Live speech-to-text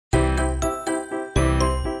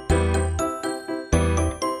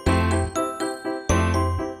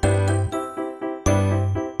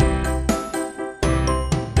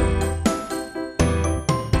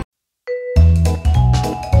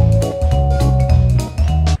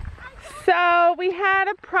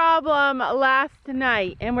a problem last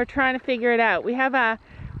night and we're trying to figure it out. We have an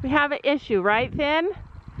issue, right, Finn?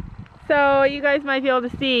 So you guys might be able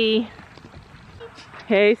to see.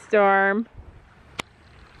 Hey, Storm.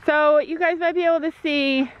 So you guys might be able to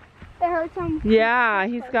see. It hurts him. Yeah,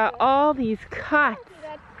 he's got all these cuts.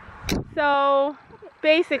 So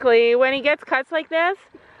basically, when he gets cuts like this,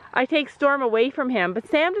 I take Storm away from him. But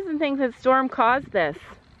Sam doesn't think that Storm caused this.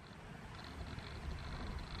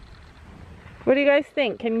 What do you guys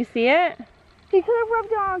think? Can you see it? He could have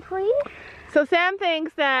rubbed it on a tree. So Sam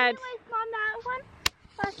thinks that. Anyways, Mom, that one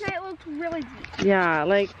last night looked really deep. Yeah,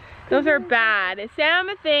 like those are bad. Sam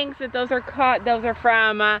thinks that those are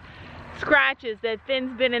from scratches that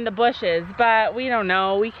Finn's been in the bushes, but we don't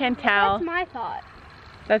know. We can't tell. That's my thought.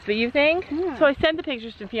 That's what you think? Yeah. So I sent the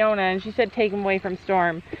pictures to Fiona and she said take them away from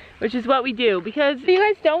Storm, which is what we do. Because what you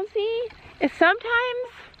guys don't see is sometimes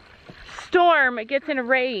Storm gets in a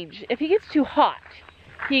rage. If he gets too hot,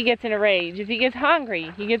 he gets in a rage. If he gets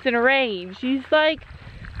hungry, he gets in a rage. He's like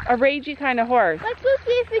a ragey kind of horse. Let's go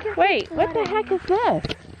see if we can. Wait, what the heck is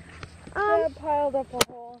this? Piled up a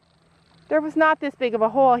hole. There was not this big of a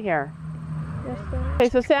hole here. Okay,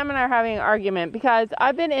 so Sam and I are having an argument because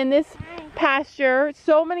I've been in this pasture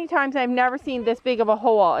so many times I've never seen this big of a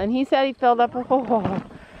hole, and he said he filled up a hole.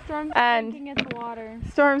 Storm's and thinking it's water.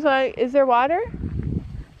 Storm's like, is there water?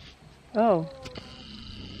 Oh.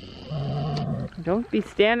 Don't be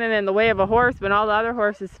standing in the way of a horse when all the other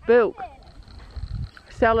horses spook.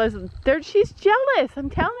 Stella's there, she's jealous, I'm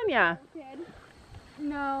telling ya.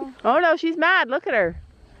 No. Oh no, she's mad, look at her.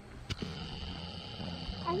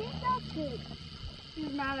 I think that's it.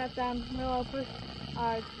 She's mad at them. No,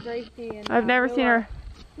 Gracie and I've never seen her.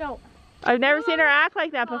 No. I've never seen her act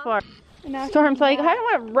like that before. No, Storm's like, I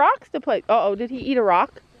don't want rocks to play. Uh-oh, did he eat a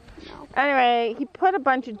rock? No. Anyway, he put a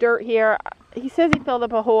bunch of dirt here. He says he filled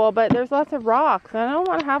up a hole, but there's lots of rocks. I don't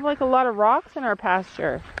want to have like a lot of rocks in our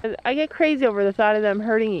pasture. I get crazy over the thought of them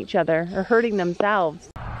hurting each other or hurting themselves.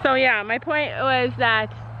 So yeah, my point was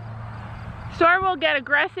that Storm will get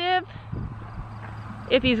aggressive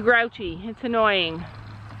if he's grouchy. It's annoying.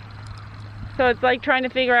 So it's like trying to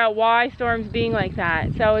figure out why Storm's being like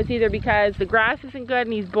that. So it's either because the grass isn't good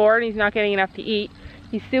and he's bored and he's not getting enough to eat.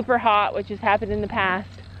 He's super hot, which has happened in the past.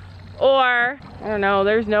 Or, I don't know,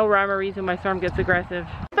 there's no rhyme or reason why Storm gets aggressive.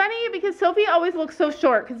 It's funny because Sophie always looks so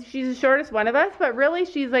short because she's the shortest one of us, but really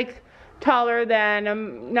she's like taller than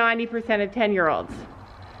 90% of 10-year-olds.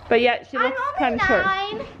 But yet she looks kind of short.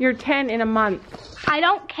 You're 10 in a month. I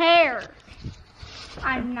don't care.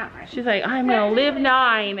 I'm not. She's like, I'm gonna live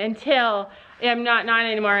 9 until I'm not 9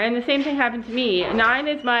 anymore. And the same thing happened to me. 9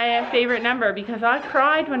 is my favorite number because I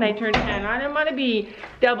cried when I turned 10. I didn't want to be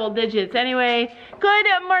double digits. Anyway, good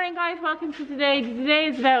morning guys, welcome to today. Today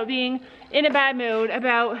is about being in a bad mood,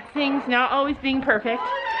 about things not always being perfect.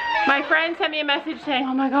 My friend sent me a message saying,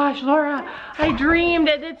 oh my gosh, Laura, I dreamed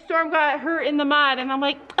that Storm got hurt in the mud. And I'm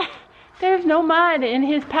like, there's no mud in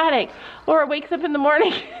his paddock. Laura wakes up in the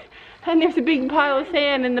morning and there's a big pile of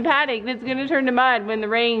sand in the paddock that's gonna turn to mud when the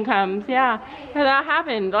rain comes. Yeah, that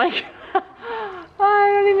happened. Like, I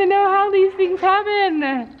don't even know how these things happen.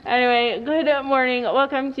 Anyway, good morning.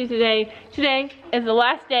 Welcome to today. Today is the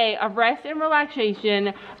last day of rest and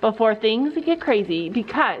relaxation before things get crazy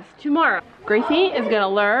because tomorrow Gracie is gonna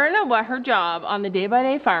learn what her job on the Day by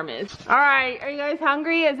Day farm is. All right, are you guys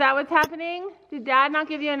hungry? Is that what's happening? Did Dad not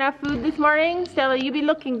give you enough food this morning? Stella, you be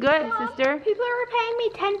looking good, sister. People are paying me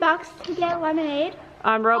 $10 to get lemonade.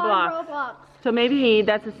 On Roblox. On Roblox. So maybe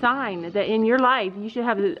that's a sign that in your life you should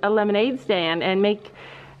have a lemonade stand and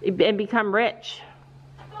become rich.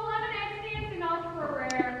 The lemonade stands enough for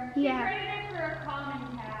rare. Yeah. For a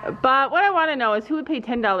common cat. But what I want to know is who would pay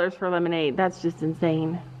 $10 for lemonade? That's just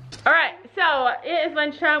insane. All right, so it is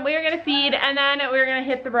lunchtime. We are gonna feed and then we're gonna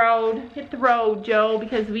hit the road. Hit the road, Joe,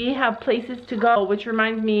 because we have places to go, which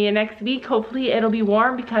reminds me next week, hopefully it'll be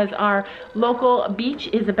warm because our local beach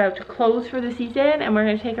is about to close for the season and we're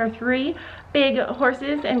gonna take our 3 big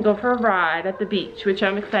horses and go for a ride at the beach, which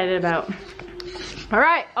I'm excited about. All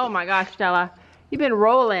right, oh my gosh, Stella, you've been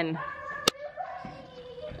rolling.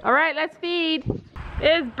 All right, let's feed.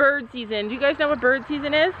 It is bird season. Do you guys know what bird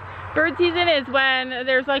season is? Bird season is when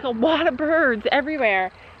there's like a lot of birds everywhere.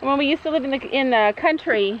 And when we used to live in the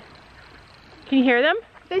country, can you hear them?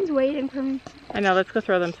 Finn's waiting for me. I know, let's go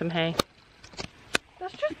throw them some hay.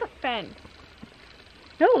 That's just the Finn.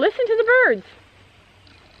 No, listen to the birds.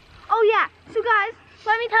 Oh yeah, so guys,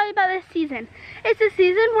 let me tell you about this season. It's a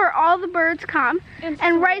season where all the birds come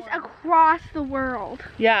and race across the world.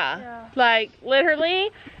 Yeah, like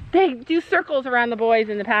literally they do circles around the boys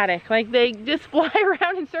in the paddock. Like they just fly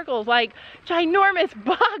around in circles like ginormous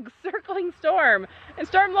bugs circling Storm. And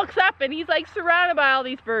Storm looks up and he's like surrounded by all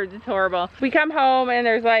these birds. It's horrible. We come home and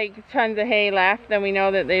there's like tons of hay left and we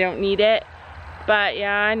know that they don't need it. But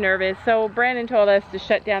yeah, I'm nervous. So Brandon told us to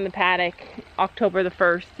shut down the paddock October the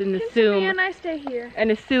 1st and assume, and I stay here. And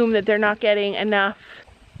assume that they're not getting enough.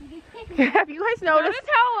 Have you guys noticed?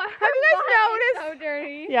 Have you guys noticed? So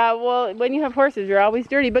dirty. Yeah, well, when you have horses, you're always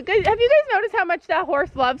dirty. But guys, have you guys noticed how much that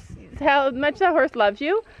horse loves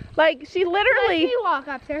you? Like she literally. We walk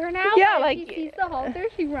up to her now. Yeah, but like if she sees the halter,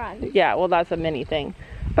 she runs. Yeah, well, that's a mini thing.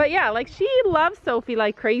 But yeah, like she loves Sophie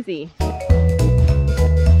like crazy.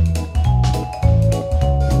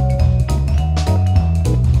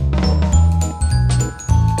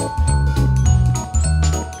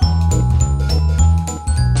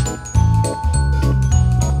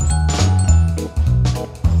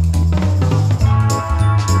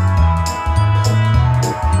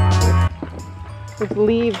 With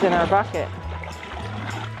leaves in our bucket.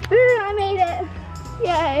 I made it.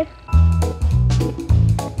 Yay.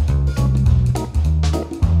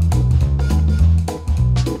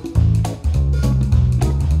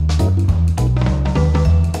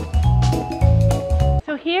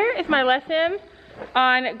 So here is my lesson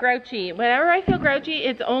on grouchy. Whenever I feel grouchy,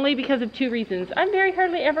 it's only because of two reasons. I'm very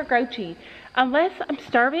hardly ever grouchy. Unless I'm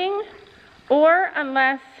starving or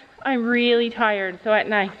unless I'm really tired, so at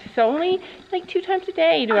night. So only like 2 times a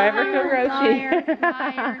day do I ever feel grouchy.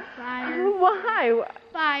 Fire. Why?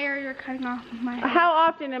 Fire, you're cutting off my head. How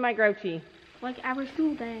often am I grouchy? Like every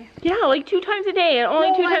single day. Yeah, like 2 times a day, and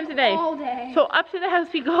only 2 times a day. All day. So up to the house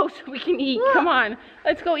we go so we can eat. Come on,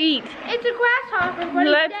 let's go eat. It's a grasshopper, but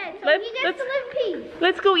he's dead, so he gets to live in peace.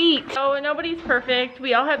 Let's go eat. So nobody's perfect.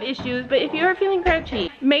 We all have issues, but if you are feeling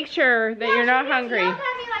grouchy, make sure that you're not hungry. You had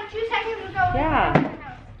me like 2 seconds ago. Yeah.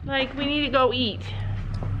 Like we need to go eat.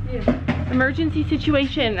 Yeah. Emergency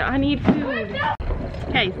situation. I need food.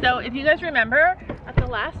 Okay, so if you guys remember at the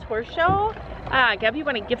last horse show, Gabby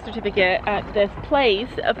won a gift certificate at this place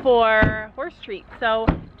for horse treats. So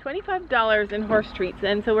 $25 in horse treats,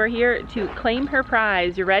 and so we're here to claim her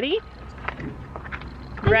prize. You ready?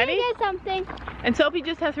 Ready? Get something. And Sophie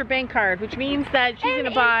just has her bank card, which means that she's gonna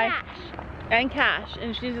buy cash,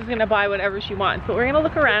 and she's just gonna buy whatever she wants. But we're gonna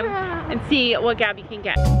look around and see what Gabby can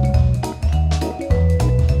get.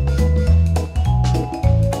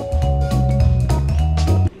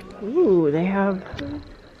 Ooh, they have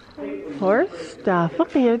horse stuff.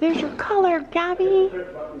 Look there, there's your color, Gabby.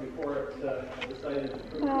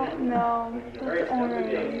 No, that's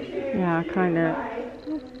orange. Yeah, kinda.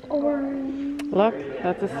 Orange. Look,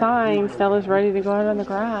 that's a sign. Stella's ready to go out on the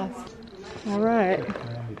grass. All right.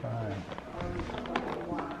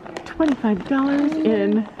 $25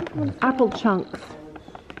 in apple chunks.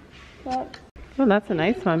 Oh, that's a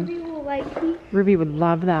nice one. Ruby would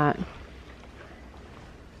love that.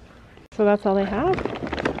 So that's all they have.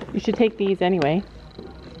 You should take these anyway.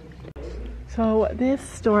 So this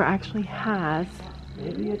store actually has,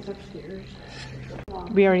 maybe it's upstairs.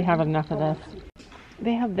 We already have enough of this.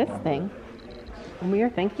 They have this thing. And we are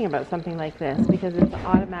thinking about something like this because it's an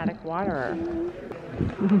automatic waterer.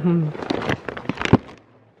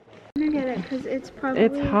 I'm gonna get it because it's probably...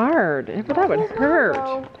 It's hard. But that would hurt.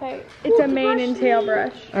 Okay. It's a mane and tail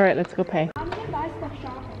brush. All right, let's go pay. I'm gonna buy stuff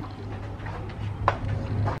shopping.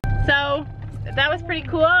 So that was pretty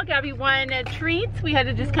cool. Gabby won treats. We had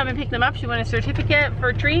to just come and pick them up. She won a certificate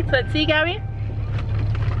for treats. Let's see, Gabby.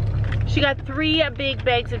 She got 3 big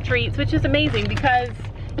bags of treats, which is amazing because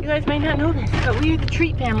you guys might not know this, but we are the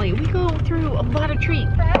treat family. We go through a lot of treats.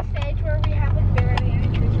 We're at a stage where we have like barely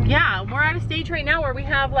any treats. Right Yeah, we're at a stage right now where we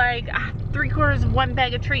have like 3/4 of 1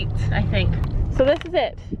 bag of treats, I think. So this is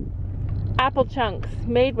it. Apple chunks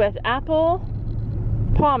made with apple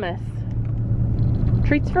pomace.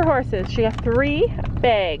 Treats for horses. She got 3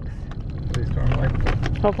 bags.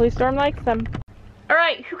 Hopefully Storm likes them. All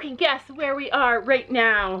right, who can guess where we are right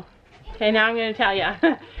now? Okay, now I'm gonna tell you.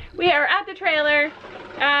 We are at the trailer.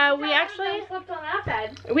 We actually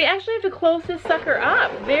have to close this sucker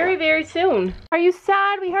up very, very soon. Are you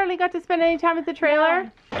sad we hardly got to spend any time at the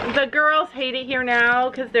trailer? No. The girls hate it here now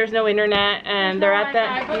because there's no internet and they're at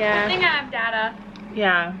that. Yeah. Good thing I have data.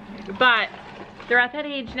 Yeah, but they're at that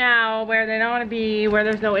age now where they don't want to be where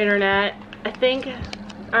there's no internet. I think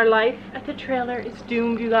our life at the trailer is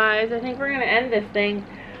doomed, you guys. I think we're gonna end this thing.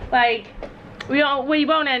 Like, we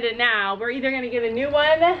won't end it now. We're either gonna get a new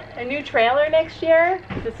one, a new trailer next year.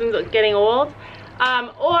 This one's getting old,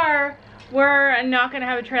 or we're not gonna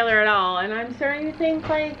have a trailer at all. And I'm starting to think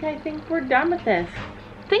like I think we're done with this.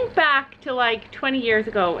 think back to like 20 years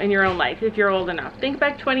ago in your own life, if you're old enough. Think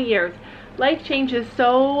back 20 years. Life changes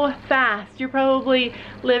so fast. You're probably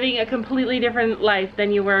living a completely different life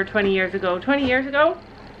than you were 20 years ago. 20 years ago,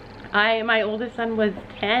 my oldest son was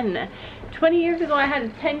 10. 20 years ago, I had a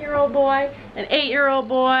 10-year-old boy, an 8-year-old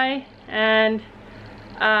boy, and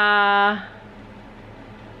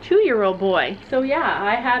 2-year-old boy. So yeah,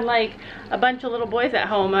 I had like a bunch of little boys at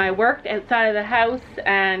home. I worked outside of the house,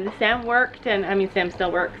 and Sam worked, and I mean Sam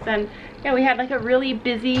still works, and yeah, we had like a really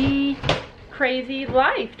busy, crazy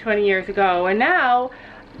life 20 years ago, and now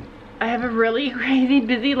I have a really crazy,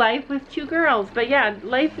 busy life with 2 girls. But yeah,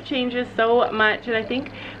 life changes so much, and I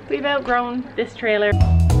think we've outgrown this trailer.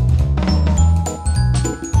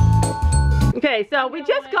 Okay, so we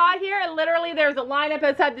just got here and literally there's a lineup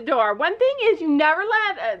outside the door. One thing is you never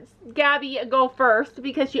let Gabby go first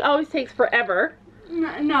because she always takes forever.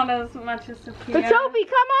 Not as much as Sophia. But Sophie,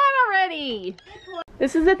 come on already!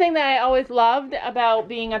 This is the thing that I always loved about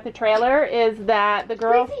being at the trailer is that the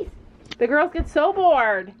girls get so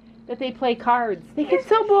bored that they play cards. They get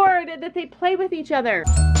so bored that they play with each other.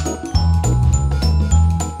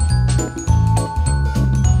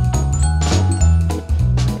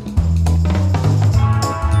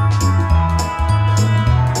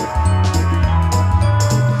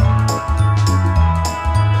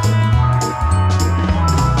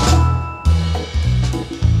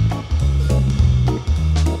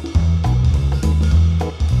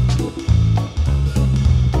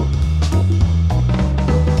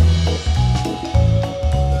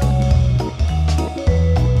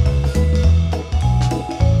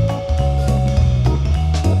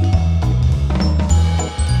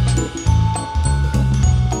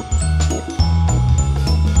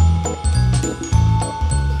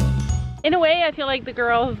 In a way, I feel like the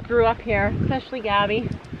girls grew up here, especially Gabby.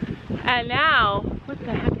 And now, what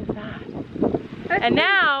the heck is that? And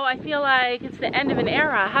now I feel like it's the end of an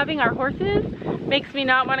era. Having our horses makes me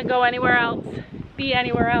not want to go anywhere else, be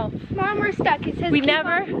anywhere else. Mom, we're stuck. It says we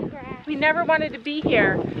never wanted to be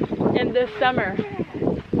here in this summer.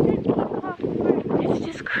 It's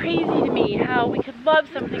just crazy to me how we could love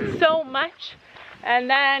something so much and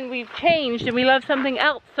then we've changed and we love something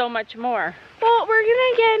else so much more. Well, we're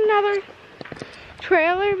gonna get another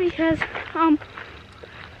trailer because,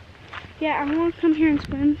 yeah, I want to come here and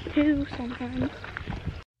swim too sometimes.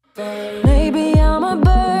 Maybe I'm a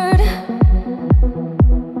bird,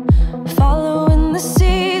 following the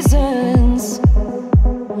seasons.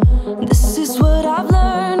 This is what I've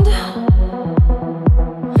learned.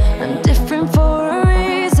 I'm different for a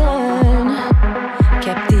reason.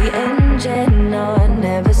 Kept the engine on,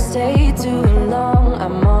 never stayed too long.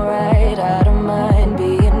 I'm alright, I don't mind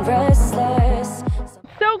being restless.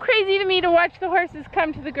 So crazy to me to watch the horses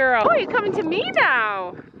come to the girl. Oh, you're coming to me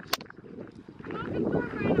now.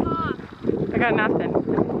 I got nothing.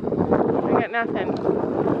 I got nothing.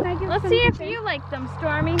 Let's see if you like them,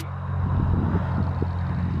 Stormy.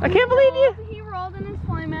 I can't believe you. He rolled in his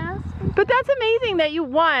fly mask. But that's amazing that you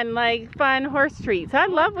won like fun horse treats. I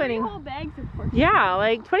love winning. Whole bags of horse treats. Yeah,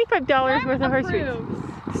 like $25 worth of horse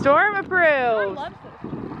treats. Storm approves. I love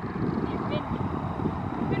this.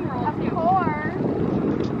 Been rolled too.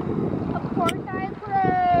 Of course I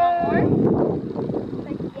approve.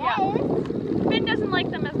 Like, yes. Yeah. Finn doesn't like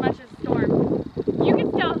them as much as Storm. You can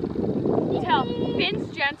still tell.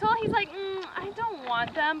 Finn's gentle. He's like, I don't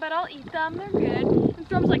want them, but I'll eat them. They're good. And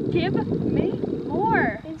Storm's like, give me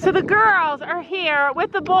more. So the girls are here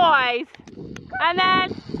with the boys. And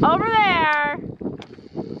then over there,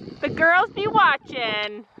 the girls be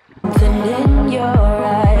watching. Something in your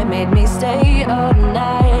eye made me stay all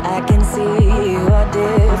night. I can see you are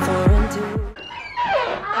different too.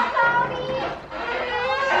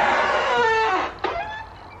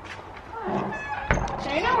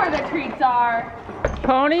 They know where the treats are.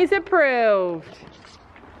 Ponies approved.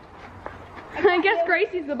 I guess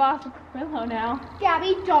Gracie's the boss of Willow now.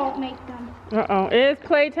 Gabby, don't make them. Uh-oh, it's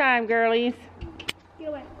playtime, girlies. Get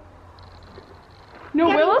away. No,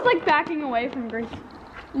 Gabby. Willow's like backing away from Gracie.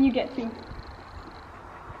 And you get to.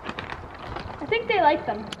 I think they like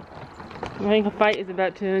them. I think a fight is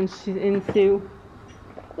about to ensue.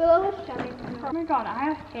 Willow was shoving. Oh my god, I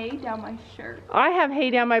have hay down my shirt. I have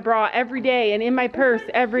hay down my bra every day and in my purse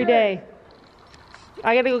every day.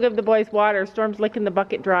 I gotta go give the boys water. Storm's licking the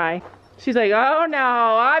bucket dry. She's like, oh no,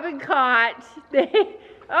 I've been caught.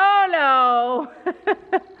 Oh no.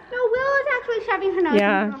 No, Willow's actually shoving her nose.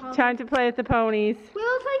 Yeah, time to play with the ponies.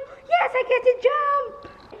 Willow's like, yes, I get to jump.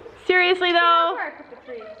 Seriously though,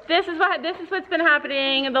 this is what's been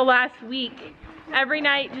happening the last week. Every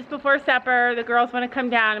night just before supper, the girls want to come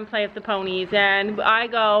down and play with the ponies, and I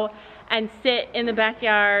go and sit in the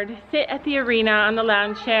backyard, sit at the arena on the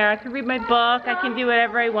lounge chair. I can read my book, I can do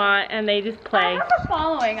whatever I want, and they just play. I have a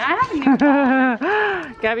following. I have a new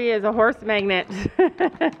following. Gabby is a horse magnet.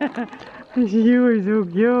 You are so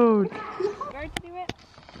cute. Scared to do it?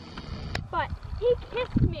 But he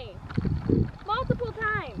kissed me multiple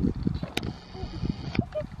times.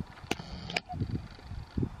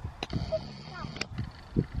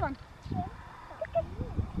 Come on.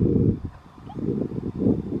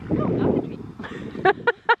 No, not the tree.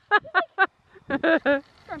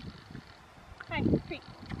 Come on. Hi, tree.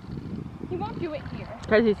 He won't do it here.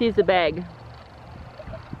 Because he sees the bag.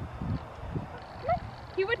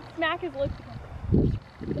 He would smack his lips.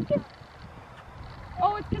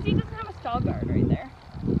 Oh, it's because he doesn't have a stall guard right there.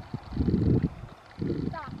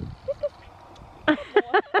 Stop.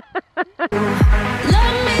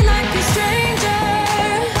 Love me like a stranger,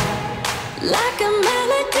 like a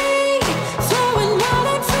melody, flowing wild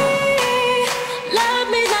and free. Love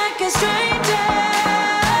me like a stranger,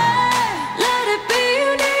 let it be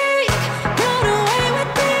unique, run away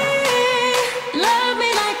with me. Love me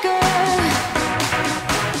like a,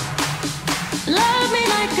 love me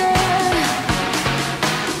like a,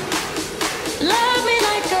 love me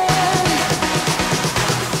like a,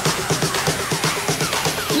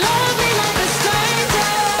 love me like a stranger.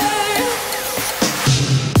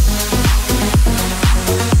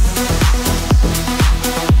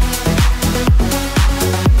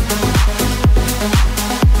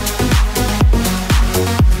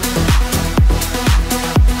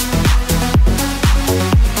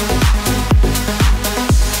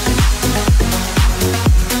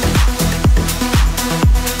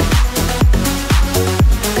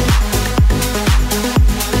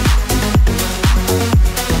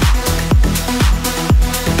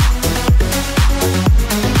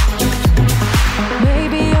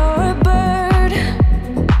 Maybe you're a bird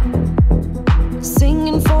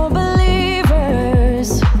singing for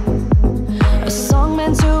believers, a song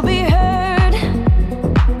meant to be heard,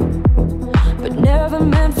 but never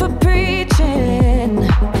meant for preaching.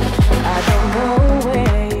 I don't know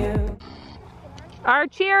where you. Our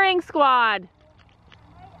cheering squad.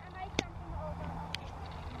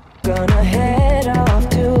 Gonna head off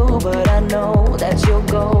to, but I know that you'll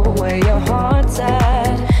go where your heart's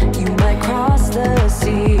at. You might cross the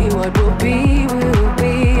sea. What will be,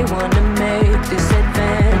 wanna make this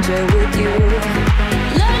adventure with you.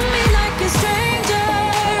 Love me like a stranger,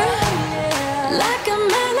 like a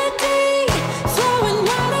melody, flowing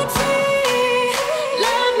wild and free.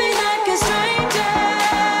 Love me like a stranger,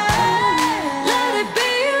 let it be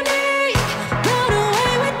unique, run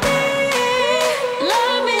away with me.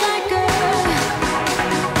 Love me like a,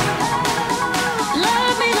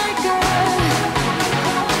 love me like a,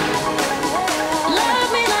 love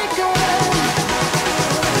me like a,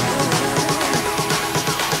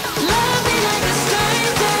 love me like a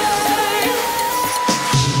stranger.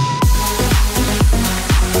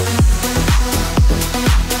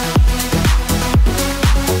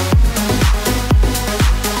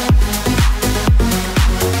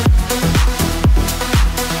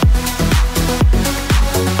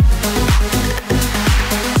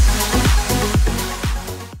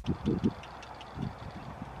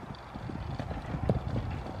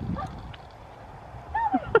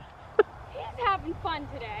 He's having fun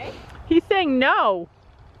today. He's saying no.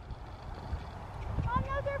 Oh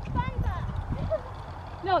no, they're fun though.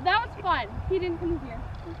 No, that was fun. He didn't come here.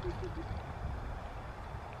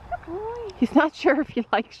 He's not sure if he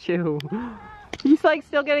likes you. He's like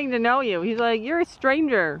still getting to know you. He's like, you're a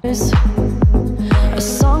stranger. A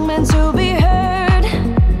song meant to be heard,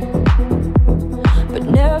 but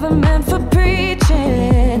never meant for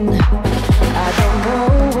preaching. I don't know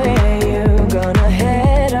where you're gonna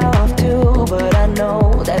head off to, but I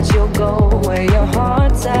know that you'll go where your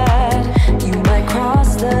heart's at. You might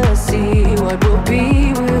cross the sea. What will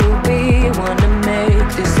be, wanna make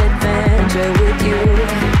this adventure with you.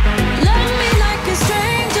 Love me like a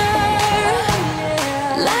stranger,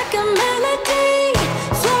 like a melody,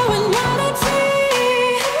 flowing wild and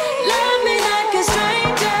free. Love me like a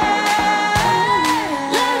stranger,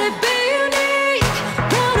 let it be unique.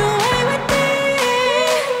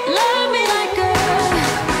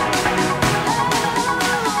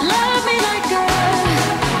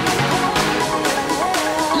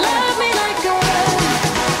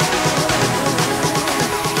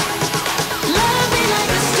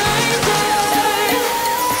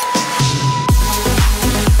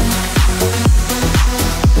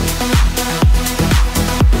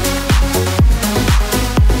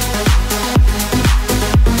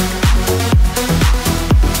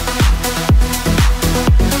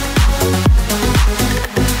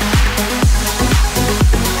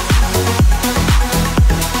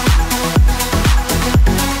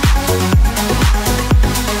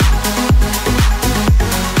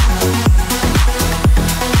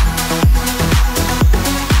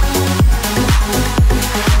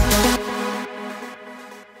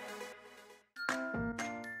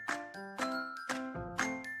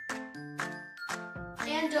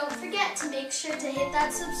 don't forget to make sure to hit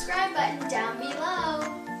that subscribe button down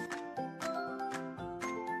below.